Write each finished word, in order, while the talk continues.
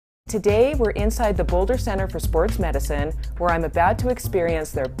Today, we're inside the Boulder Center for Sports Medicine, where I'm about to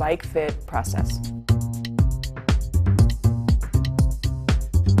experience their bike fit process.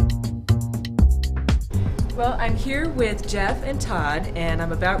 Well, I'm here with Jeff and Todd, and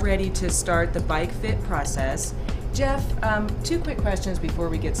I'm about ready to start the bike fit process. Jeff, two quick questions before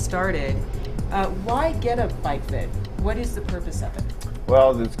we get started. Why get a bike fit? What is the purpose of it?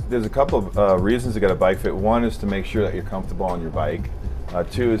 Well, there's a couple of reasons to get a bike fit. One is to make sure that you're comfortable on your bike.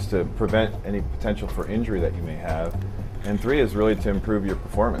 Two is to prevent any potential for injury that you may have. And three is really to improve your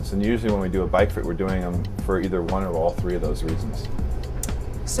performance. And usually when we do a bike fit, we're doing them for either one or all three of those reasons.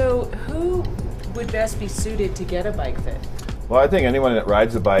 So who would best be suited to get a bike fit? Well, I think anyone that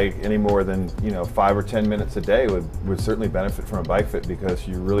rides a bike any more than 5 or 10 minutes a day would certainly benefit from a bike fit, because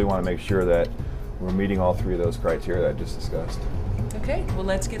you really want to make sure that we're meeting all three of those criteria that I just discussed. Okay, well,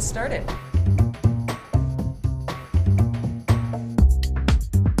 let's get started.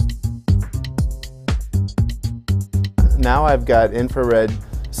 Now I've got infrared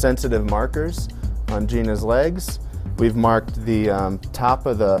sensitive markers on Gina's legs. We've marked the top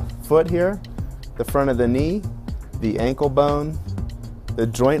of the foot here, the front of the knee, the ankle bone, the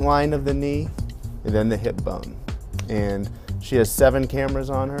joint line of the knee, and then the hip bone. And she has 7 cameras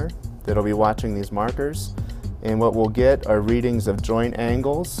on her that'll be watching these markers. And what we'll get are readings of joint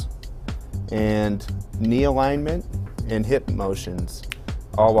angles and knee alignment and hip motions,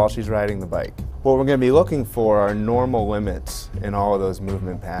 all while she's riding the bike. What we're going to be looking for are normal limits in all of those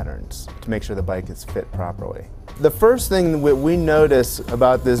movement patterns to make sure the bike is fit properly. The first thing that we notice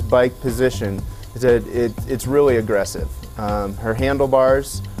about this bike position is that it's really aggressive. Her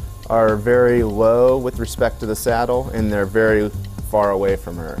handlebars are very low with respect to the saddle, and they're very far away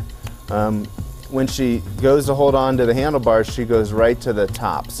from her. When she goes to hold on to the handlebars, she goes right to the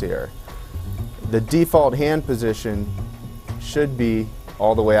tops here. The default hand position should be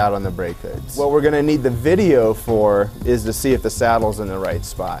all the way out on the brake hoods. What we're going to need the video for is to see if the saddle's in the right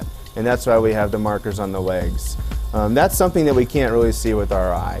spot, and that's why we have the markers on the legs. That's something that we can't really see with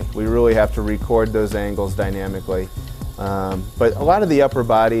our eye. We really have to record those angles dynamically. But a lot of the upper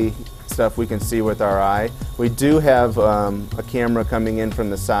body stuff we can see with our eye. We do have a camera coming in from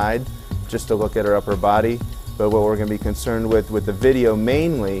the side just to look at her upper body, but what we're going to be concerned with the video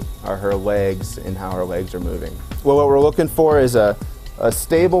mainly are her legs and how her legs are moving. Well, what we're looking for is a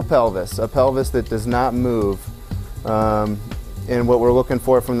stable pelvis, a pelvis that does not move, and what we're looking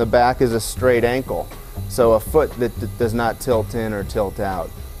for from the back is a straight ankle, so a foot that does not tilt in or tilt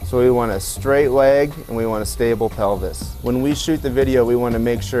out. So we want a straight leg and we want a stable pelvis. When we shoot the video, we want to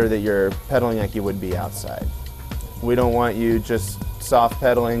make sure that you're pedaling like you would be outside. We don't want you just soft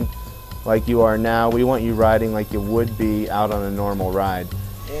pedaling like you are now. We want you riding like you would be out on a normal ride.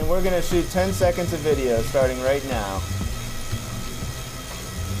 And we're going to shoot 10 seconds of video starting right now.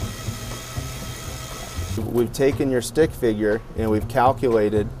 We've taken your stick figure and we've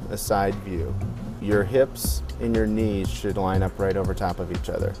calculated a side view. Your hips and your knees should line up right over top of each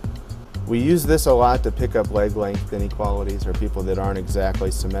other. We use this a lot to pick up leg length inequalities or people that aren't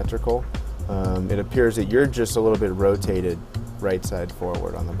exactly symmetrical. It appears that you're just a little bit rotated right side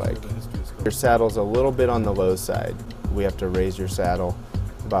forward on the bike. Your saddle's a little bit on the low side. We have to raise your saddle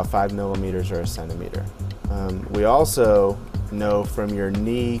about 5 millimeters or a centimeter. We also know from your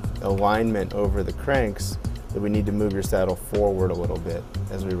knee alignment over the cranks that we need to move your saddle forward a little bit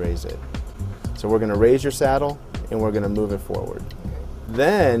as we raise it. So we're going to raise your saddle and we're going to move it forward.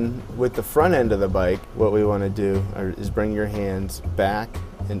 Then with the front end of the bike, what we want to do is bring your hands back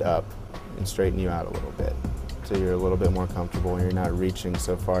and up and straighten you out a little bit, so you're a little bit more comfortable and you're not reaching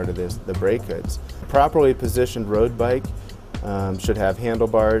so far to the brake hoods. A properly positioned road bike should have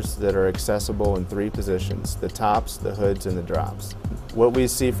handlebars that are accessible in 3 positions: the tops, the hoods, and the drops. What we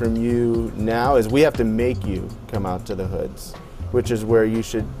see from you now is we have to make you come out to the hoods, which is where you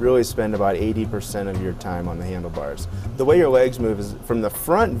should really spend about 80% of your time on the handlebars. The way your legs move is, from the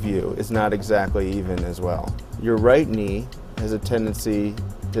front view, is not exactly even as well. Your right knee has a tendency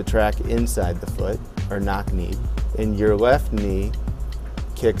to track inside the foot, or knock-kneed, and your left knee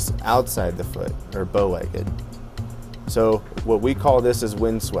kicks outside the foot, or bow-legged. So what we call this is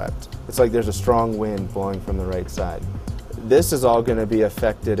windswept. It's like there's a strong wind blowing from the right side. This is all going to be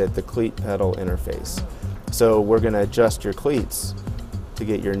affected at the cleat pedal interface. So we're going to adjust your cleats to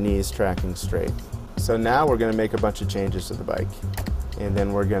get your knees tracking straight. So now we're going to make a bunch of changes to the bike, and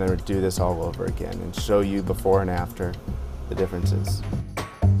then we're going to do this all over again and show you before and after the differences.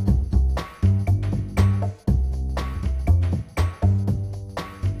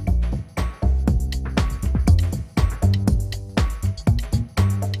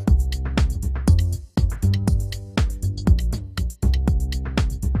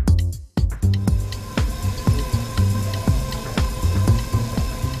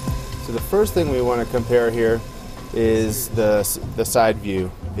 first thing we want to compare here is the side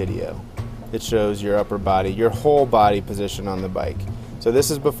view video. It shows your upper body, your whole body position on the bike. So this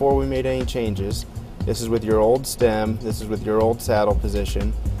is before we made any changes. This is with your old stem, this is with your old saddle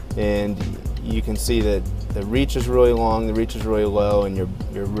position, and you can see that the reach is really long, the reach is really low, and you're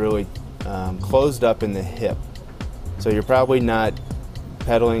really closed up in the hip. So you're probably not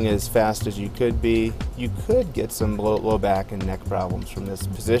pedaling as fast as you could be. You could get some low back and neck problems from this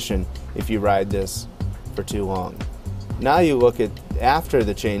position if you ride this for too long. Now you look at after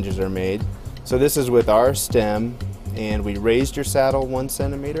the changes are made. So this is with our stem, and we raised your saddle 1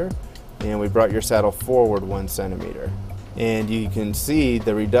 centimeter, and we brought your saddle forward 1 centimeter. And you can see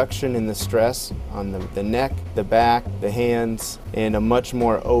the reduction in the stress on the neck, the back, the hands, and a much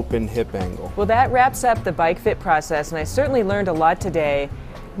more open hip angle. Well, that wraps up the bike fit process, and I certainly learned a lot today.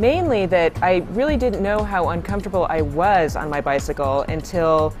 Mainly that I really didn't know how uncomfortable I was on my bicycle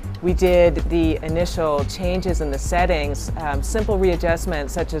until we did the initial changes in the settings, simple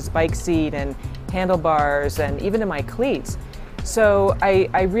readjustments such as bike seat and handlebars and even to my cleats. So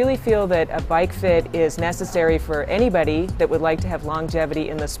I really feel that a bike fit is necessary for anybody that would like to have longevity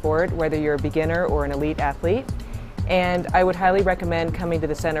in the sport, whether you're a beginner or an elite athlete. And I would highly recommend coming to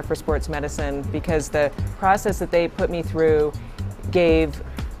the Center for Sports Medicine because the process that they put me through gave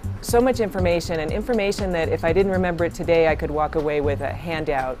so much information, and information that if I didn't remember it today, I could walk away with a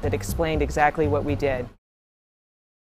handout that explained exactly what we did.